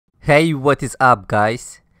Hey, what is up,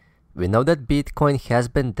 guys? We know that Bitcoin has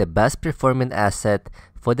been the best performing asset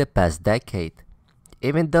for the past decade,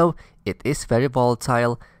 even though it is very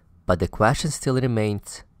volatile, but the question still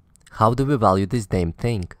remains, how do we value this damn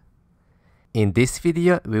thing? In this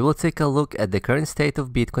video, we will take a look at the current state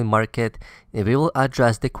of Bitcoin market and we will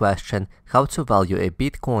address the question how to value a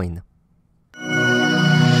Bitcoin.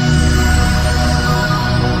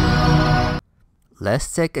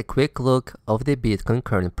 Let's take a quick look of the Bitcoin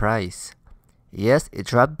current price. Yes, it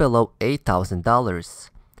dropped below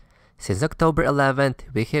 $8,000. Since October 11th,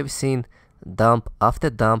 we have seen dump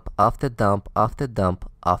after dump after dump after dump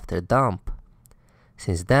after dump.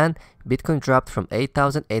 Since then, Bitcoin dropped from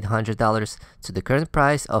 $8,800 to the current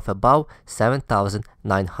price of about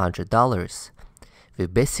 $7,900. We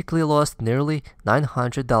basically lost nearly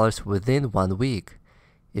 $900 within 1 week.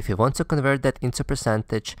 If you want to convert that into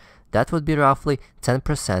percentage, that would be roughly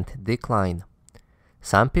 10% decline.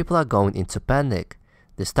 Some people are going into panic.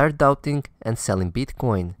 They start doubting and selling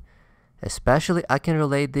Bitcoin. Especially I can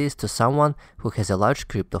relate this to someone who has a large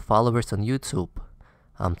crypto followers on YouTube.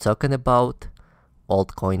 I'm talking about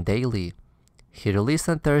Altcoin Daily. He released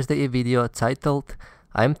on Thursday a video titled,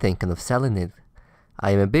 "I'm thinking of selling it."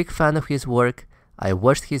 I am a big fan of his work. I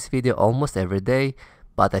watched his video almost every day,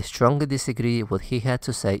 but I strongly disagree with what he had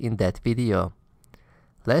to say in that video.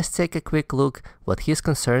 Let's take a quick look what his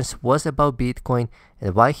concerns was about Bitcoin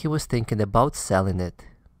and why he was thinking about selling it.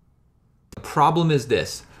 The problem is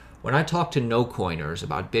this: when I talk to no-coiners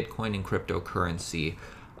about Bitcoin and cryptocurrency,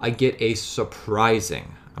 I get a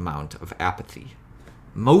surprising amount of apathy.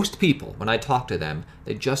 Most people, when I talk to them,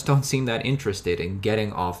 they just don't seem that interested in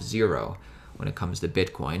getting off zero when it comes to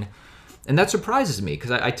Bitcoin. And that surprises me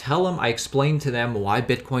because I tell them, I explain to them why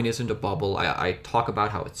Bitcoin isn't a bubble. I talk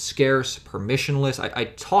about how it's scarce, permissionless. I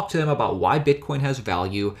talk to them about why Bitcoin has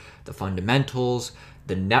value, the fundamentals,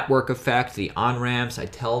 the network effect, the on-ramps. I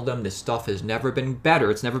tell them this stuff has never been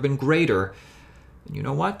better. It's never been greater. And you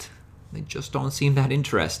know what? They just don't seem that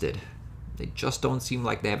interested. They just don't seem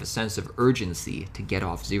like they have a sense of urgency to get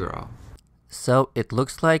off zero. So it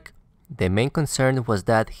looks like the main concern was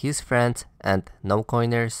that his friends and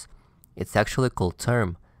no-coiners, it's actually a cool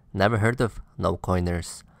term, never heard of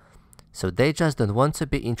no-coiners. So they just don't want to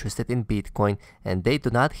be interested in Bitcoin and they do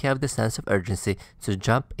not have the sense of urgency to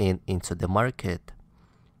jump into the market.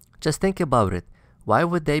 Just think about it, why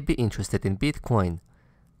would they be interested in Bitcoin?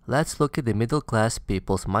 Let's look at the middle class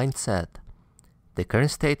people's mindset. The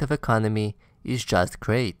current state of economy is just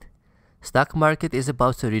great. Stock market is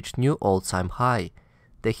about to reach new all-time high.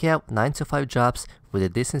 They have 9-to-5 jobs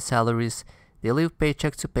with decent salaries. They live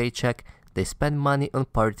paycheck to paycheck, they spend money on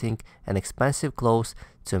partying and expensive clothes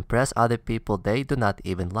to impress other people they do not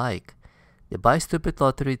even like. They buy stupid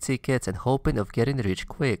lottery tickets and hoping of getting rich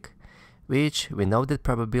quick, which we know the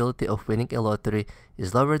probability of winning a lottery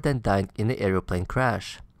is lower than dying in an aeroplane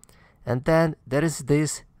crash. And then there is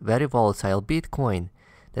this very volatile Bitcoin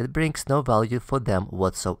that brings no value for them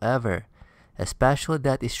whatsoever, especially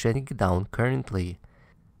that is trending down currently.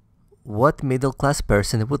 What middle-class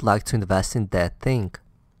person would like to invest in that thing?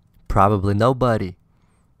 Probably nobody.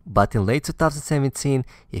 But in late 2017,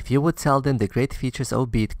 if you would tell them the great features of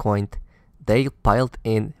Bitcoin, they piled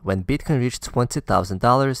in when Bitcoin reached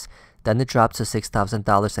 $20,000, then it dropped to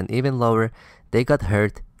 $6,000 and even lower, they got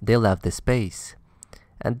hurt, they left the space.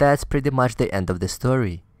 And that's pretty much the end of the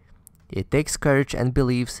story. It takes courage and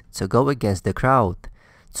beliefs to go against the crowd,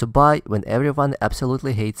 to buy when everyone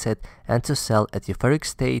absolutely hates it, and to sell at euphoric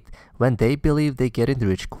state when they believe they getting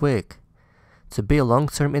rich quick. To be a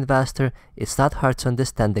long-term investor, it's not hard to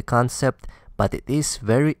understand the concept, but it is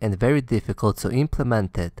very difficult to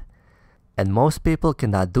implement it. And most people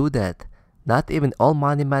cannot do that. Not even all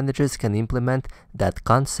money managers can implement that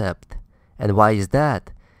concept. And why is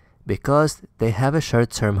that? Because they have a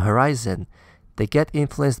short-term horizon. They get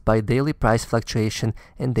influenced by daily price fluctuation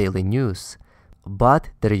and daily news. But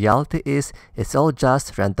the reality is, it's all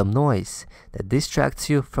just random noise that distracts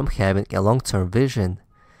you from having a long-term vision.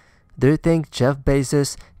 Do you think Jeff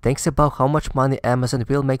Bezos thinks about how much money Amazon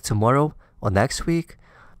will make tomorrow or next week?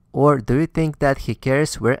 Or do you think that he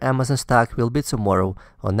cares where Amazon stock will be tomorrow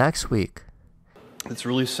or next week? It's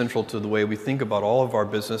really central to the way we think about all of our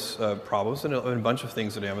business problems and a bunch of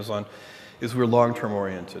things at Amazon is we're long-term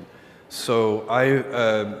oriented. So I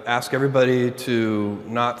ask everybody to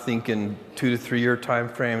not think in 2 to 3 year time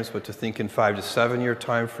frames, but to think in 5 to 7 year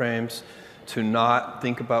time frames, to not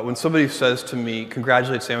think about, when somebody says to me,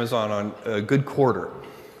 congratulates Amazon on a good quarter,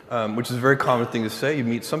 which is a very common thing to say. You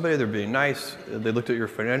meet somebody, they're being nice, they looked at your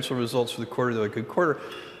financial results for the quarter, they're like, good quarter.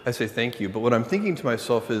 I say thank you. But what I'm thinking to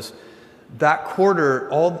myself is, That quarter,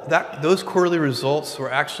 those quarterly results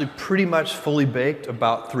were actually pretty much fully baked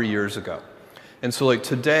about 3 years ago. And so like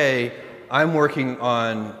today, I'm working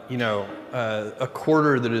on, a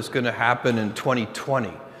quarter that is going to happen in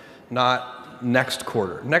 2020, not next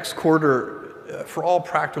quarter. Next quarter, for all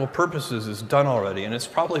practical purposes, is done already, and it's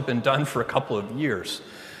probably been done for a couple of years.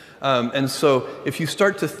 And so if you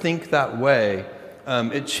start to think that way,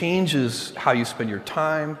 it changes how you spend your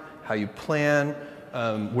time, how you plan,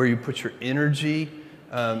 where you put your energy,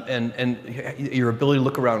 and your ability to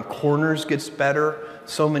look around corners gets better.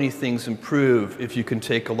 So many things improve if you can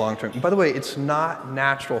take a long term. And by the way, it's not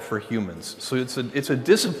natural for humans, so it's a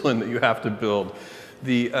discipline that you have to build.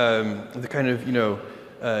 The kind of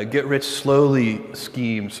get rich slowly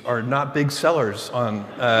schemes are not big sellers on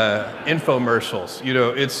infomercials.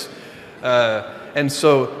 And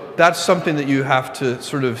so that's something that you have to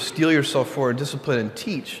sort of steel yourself for and discipline and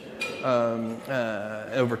teach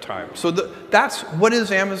over time. So that's what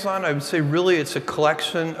is Amazon. I would say really it's a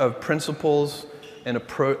collection of principles and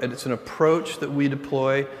it's an approach that we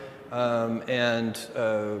deploy, and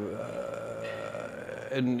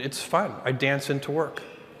it's fun. I dance into work.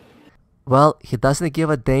 Well, he doesn't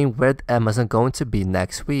give a damn where Amazon going to be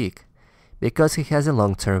next week, because he has a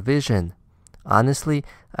long-term vision. Honestly,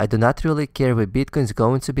 I do not really care where Bitcoin is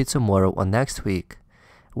going to be tomorrow or next week.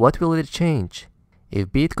 What will it change? If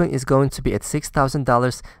Bitcoin is going to be at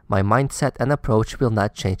 $6,000, my mindset and approach will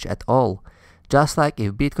not change at all. Just like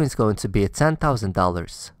if Bitcoin is going to be at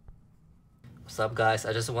 $10,000. What's up, guys?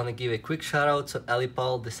 I just want to give a quick shout out to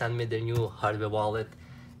Ellipal. They sent me their new hardware wallet.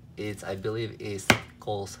 I believe it's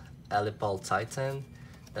called Ellipal Titan.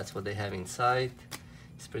 That's what they have inside.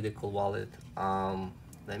 It's a pretty cool wallet.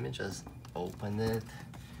 Let me just open it.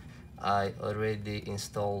 I already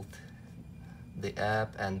installed the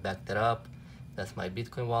app and backed it up. That's my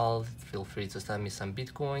Bitcoin wallet. Feel free to send me some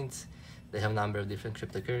Bitcoins. They have a number of different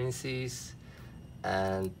cryptocurrencies.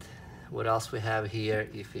 And what else we have here?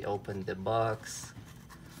 If we open the box,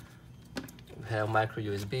 we have micro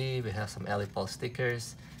USB, we have some Ellipal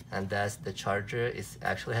stickers, and that's the charger. It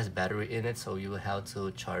actually has battery in it, so you will have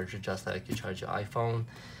to charge it just like you charge your iPhone.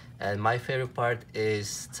 And my favorite part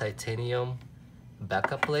is titanium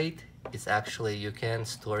backup plate. It's actually, you can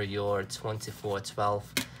store your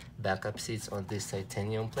 2412 backup seats on this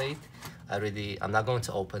titanium plate. I'm not going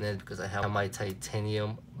to open it because I have my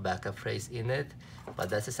titanium backup phrase in it, but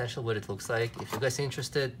that's essentially what it looks like. If you guys are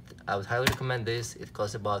interested, I would highly recommend this. It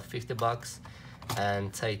costs about 50 bucks,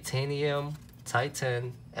 and Titan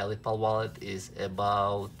Ellipal wallet is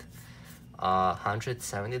about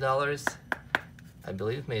 $170. I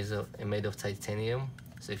believe made of titanium.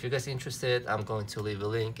 So if you guys are interested, I'm going to leave a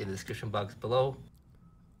link in the description box below.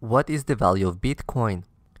 What is the value of Bitcoin?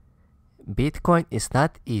 Bitcoin is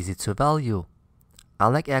not easy to value.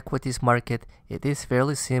 Unlike equities market, it is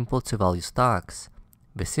fairly simple to value stocks.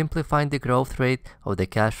 We simply find the growth rate of the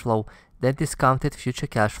cash flow, then discounted future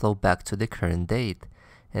cash flow back to the current date,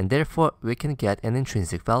 and therefore we can get an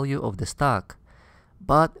intrinsic value of the stock.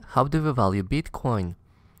 But how do we value Bitcoin?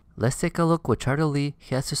 Let's take a look what Charlie Lee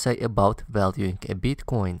has to say about valuing a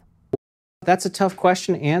Bitcoin. That's a tough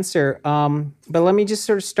question to answer, but let me just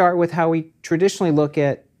sort of start with how we traditionally look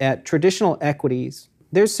at traditional equities.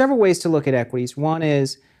 There's several ways to look at equities. One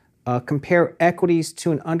is compare equities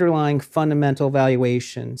to an underlying fundamental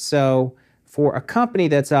valuation. So for a company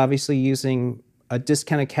that's obviously using a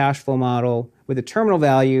discounted cash flow model with a terminal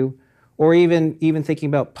value, or even thinking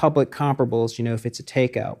about public comparables, if it's a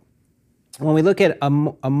takeout. When we look at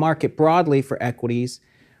a market broadly for equities,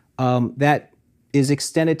 that is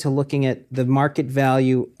extended to looking at the market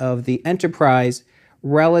value of the enterprise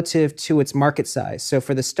relative to its market size. So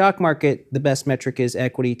for the stock market, the best metric is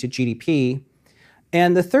equity to GDP.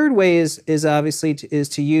 And the third way is obviously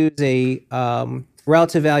to use a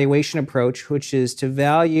relative valuation approach, which is to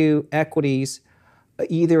value equities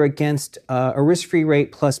either against a risk-free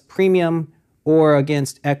rate plus premium or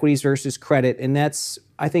against equities versus credit. And that's,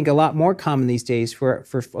 I think, a lot more common these days for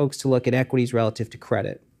folks to look at equities relative to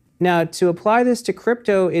credit. Now, to apply this to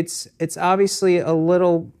crypto, it's obviously a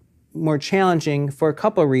little more challenging for a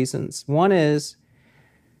couple of reasons. One is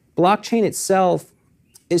blockchain itself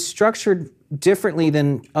is structured differently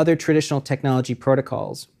than other traditional technology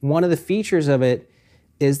protocols. One of the features of it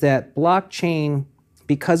is that blockchain,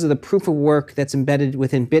 because of the proof of work that's embedded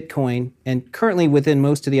within Bitcoin and currently within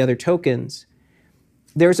most of the other tokens,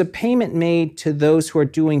 there's a payment made to those who are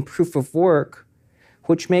doing proof of work,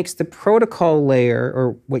 which makes the protocol layer,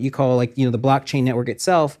 or what you call the blockchain network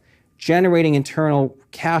itself, generating internal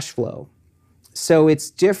cash flow. So it's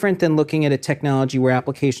different than looking at a technology where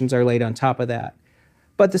applications are laid on top of that.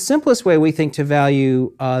 But the simplest way we think to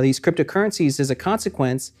value these cryptocurrencies as a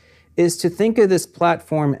consequence is to think of this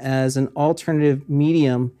platform as an alternative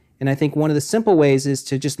medium. And I think one of the simple ways is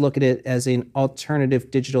to just look at it as an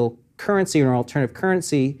alternative digital currency or an alternative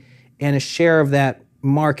currency and a share of that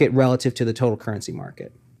market relative to the total currency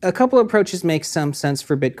market. A couple of approaches make some sense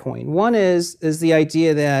for Bitcoin. One is the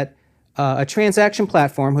idea that a transaction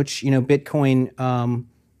platform, which Bitcoin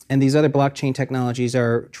and these other blockchain technologies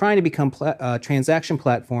are trying to become transaction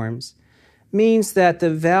platforms, means that the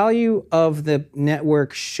value of the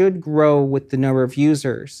network should grow with the number of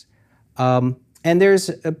users. And there's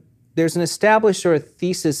an established sort of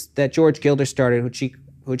thesis that George Gilder started,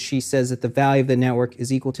 which he says that the value of the network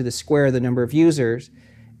is equal to the square of the number of users.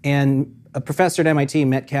 And a professor at MIT,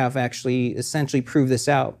 Metcalfe, actually essentially proved this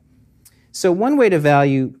out. So one way to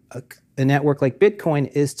value a network like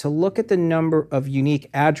Bitcoin is to look at the number of unique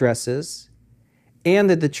addresses and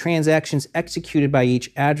the transactions executed by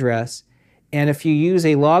each address. And if you use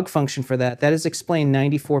a log function for that, that has explained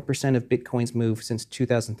 94% of Bitcoin's move since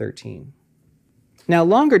 2013. Now,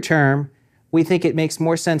 longer term, we think it makes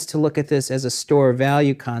more sense to look at this as a store of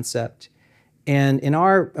value concept. And in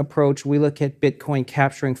our approach, we look at Bitcoin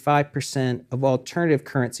capturing 5% of alternative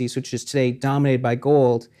currencies, which is today dominated by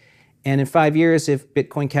gold. And in 5 years, if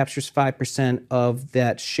Bitcoin captures 5% of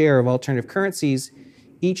that share of alternative currencies,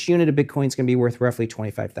 each unit of Bitcoin is going to be worth roughly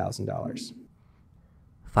 $25,000.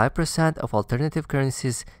 5% of alternative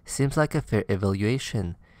currencies seems like a fair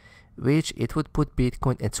evaluation, which it would put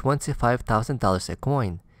Bitcoin at $25,000 a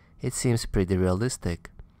coin. It seems pretty realistic.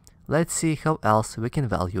 Let's see how else we can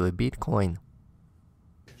value a Bitcoin.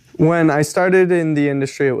 When I started in the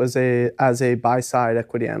industry, it was as a buy-side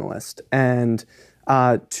equity analyst. And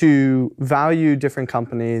to value different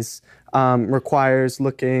companies requires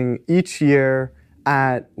looking each year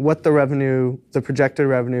at what the projected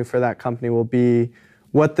revenue for that company will be,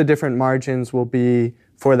 what the different margins will be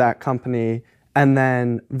for that company, and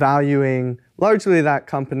then valuing largely that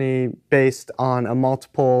company based on a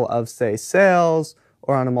multiple of, say, sales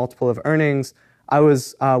or on a multiple of earnings. I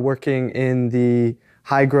was working in the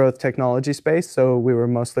high-growth technology space, so we were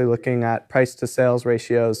mostly looking at price-to-sales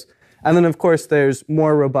ratios. And then, of course, there's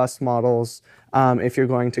more robust models if you're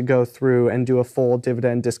going to go through and do a full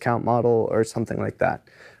dividend discount model or something like that.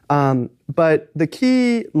 But the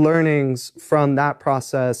key learnings from that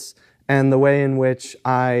process and the way in which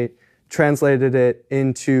I translated it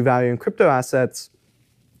into valuing crypto assets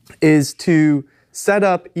is to set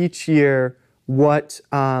up each year what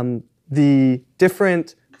the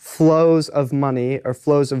different flows of money or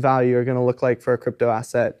flows of value are going to look like for a crypto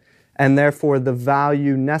asset, and therefore the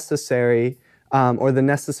value necessary or the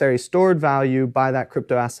necessary stored value by that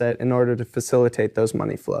crypto asset in order to facilitate those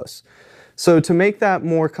money flows. So to make that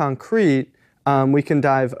more concrete, we can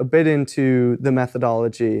dive a bit into the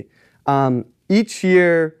methodology. Each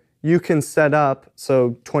year you can set up,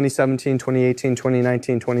 so 2017, 2018,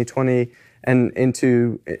 2019, 2020, and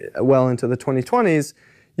well into the 2020s,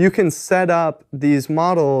 you can set up these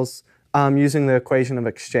models using the equation of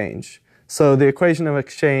exchange. So the equation of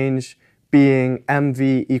exchange being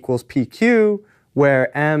MV equals PQ,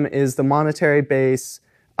 where M is the monetary base,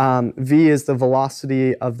 V is the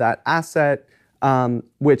velocity of that asset,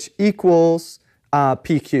 which equals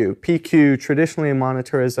PQ. PQ, traditionally in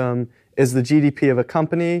monetarism, is the GDP of a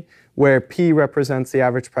company, where P represents the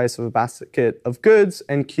average price of a basket of goods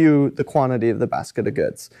and Q the quantity of the basket of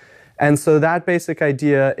goods. And so that basic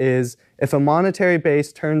idea is if a monetary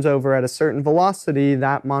base turns over at a certain velocity,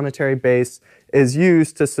 that monetary base is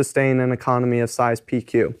used to sustain an economy of size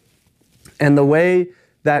PQ. And the way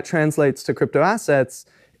that translates to crypto assets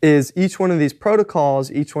is each one of these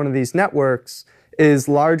protocols, each one of these networks is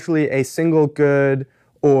largely a single good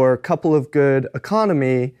or couple of good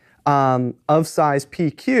economy of size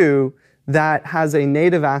PQ that has a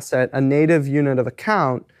native asset, a native unit of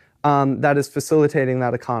account that is facilitating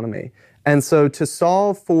that economy. And so to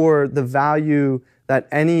solve for the value that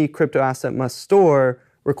any crypto asset must store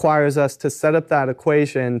requires us to set up that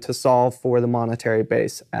equation to solve for the monetary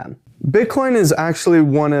base M. Bitcoin is actually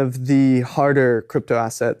one of the harder crypto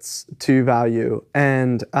assets to value.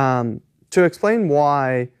 And to explain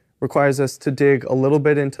why requires us to dig a little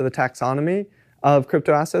bit into the taxonomy of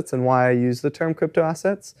crypto assets and why I use the term crypto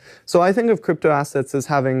assets. So I think of crypto assets as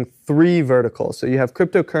having three verticals. So you have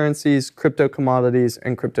cryptocurrencies, crypto commodities,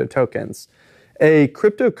 and crypto tokens. A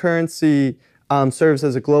cryptocurrency serves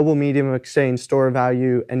as a global medium of exchange, store of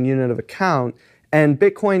value, and unit of account. And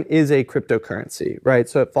Bitcoin is a cryptocurrency, right?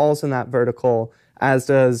 So it falls in that vertical, as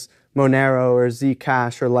does Monero or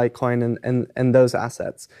Zcash or Litecoin and those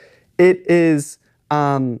assets. It is,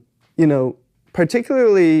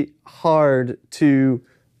 particularly hard to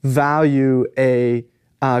value a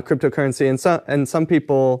cryptocurrency. And some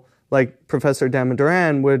people, like Professor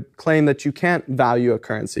Damodaran, would claim that you can't value a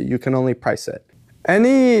currency. You can only price it.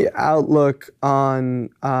 Any outlook on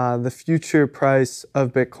the future price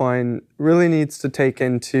of Bitcoin really needs to take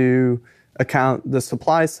into account the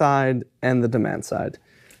supply side and the demand side.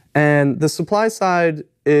 And the supply side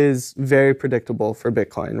is very predictable for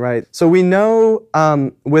Bitcoin, right? So we know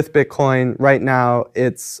with Bitcoin right now,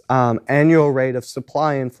 its annual rate of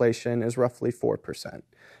supply inflation is roughly 4%.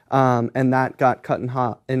 And that got cut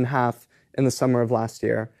in half in the summer of last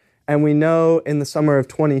year. And we know in the summer of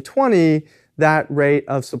 2020, that rate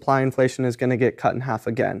of supply inflation is going to get cut in half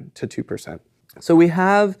again to 2%. So we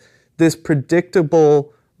have this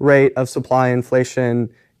predictable rate of supply inflation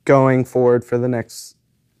going forward for the next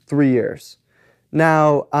 3 years.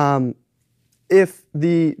 Now, if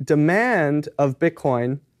the demand of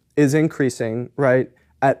Bitcoin is increasing, right,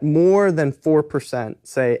 at more than 4%,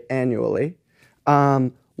 say, annually,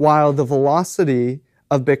 while the velocity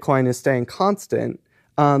of Bitcoin is staying constant,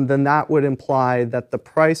 then that would imply that the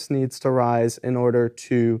price needs to rise in order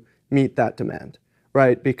to meet that demand,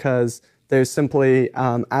 right? Because there's simply,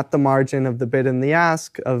 at the margin of the bid and the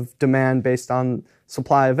ask of demand based on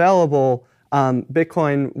supply available,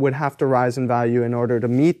 Bitcoin would have to rise in value in order to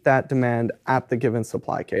meet that demand at the given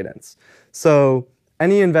supply cadence. So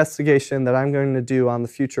any investigation that I'm going to do on the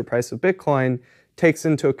future price of Bitcoin takes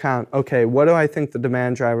into account, okay, what do I think the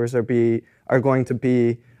demand drivers are going to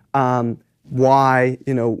be? Why,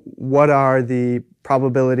 what are the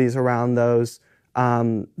probabilities around those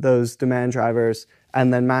demand drivers,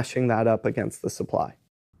 and then mashing that up against the supply.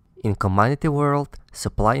 In commodity world,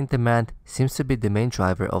 supply and demand seems to be the main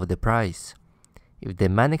driver of the price. If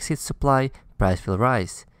demand exceeds supply, price will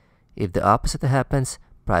rise. If the opposite happens,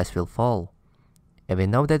 price will fall. And we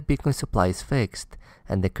know that Bitcoin supply is fixed,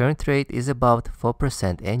 and the current rate is about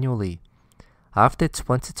 4% annually. After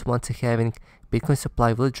 2020 halving, Bitcoin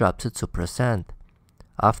supply will drop to 2%.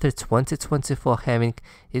 After 2024 halving,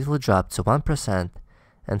 it will drop to 1%,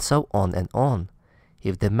 and so on and on.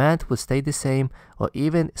 If demand would stay the same or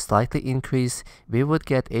even slightly increase, we would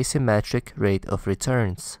get asymmetric rate of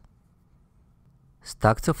returns.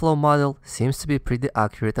 Stock-to-flow model seems to be a pretty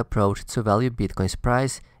accurate approach to value Bitcoin's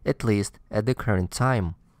price, at least at the current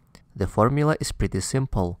time. The formula is pretty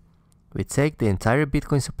simple. We take the entire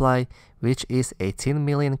Bitcoin supply, which is 18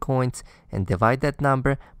 million coins, and divide that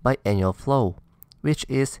number by annual flow, which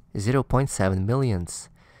is 0.7 millions.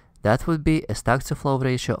 That would be a stock-to-flow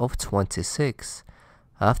ratio of 26.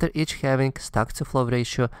 After each halving, stock-to-flow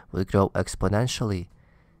ratio will grow exponentially.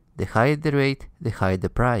 The higher the rate, the higher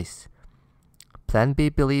the price. Plan B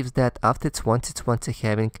believes that after 2020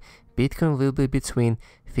 halving, Bitcoin will be between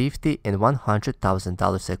 $50,000 and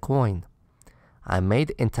 $100,000 a coin. I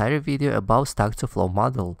made an entire video about stock-to-flow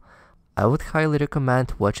model. I would highly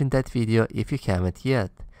recommend watching that video if you haven't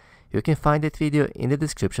yet. You can find that video in the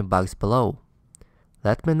description box below.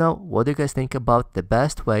 Let me know what you guys think about the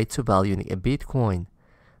best way to value a Bitcoin.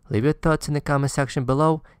 Leave your thoughts in the comment section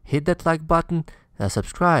below, hit that like button and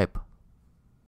subscribe.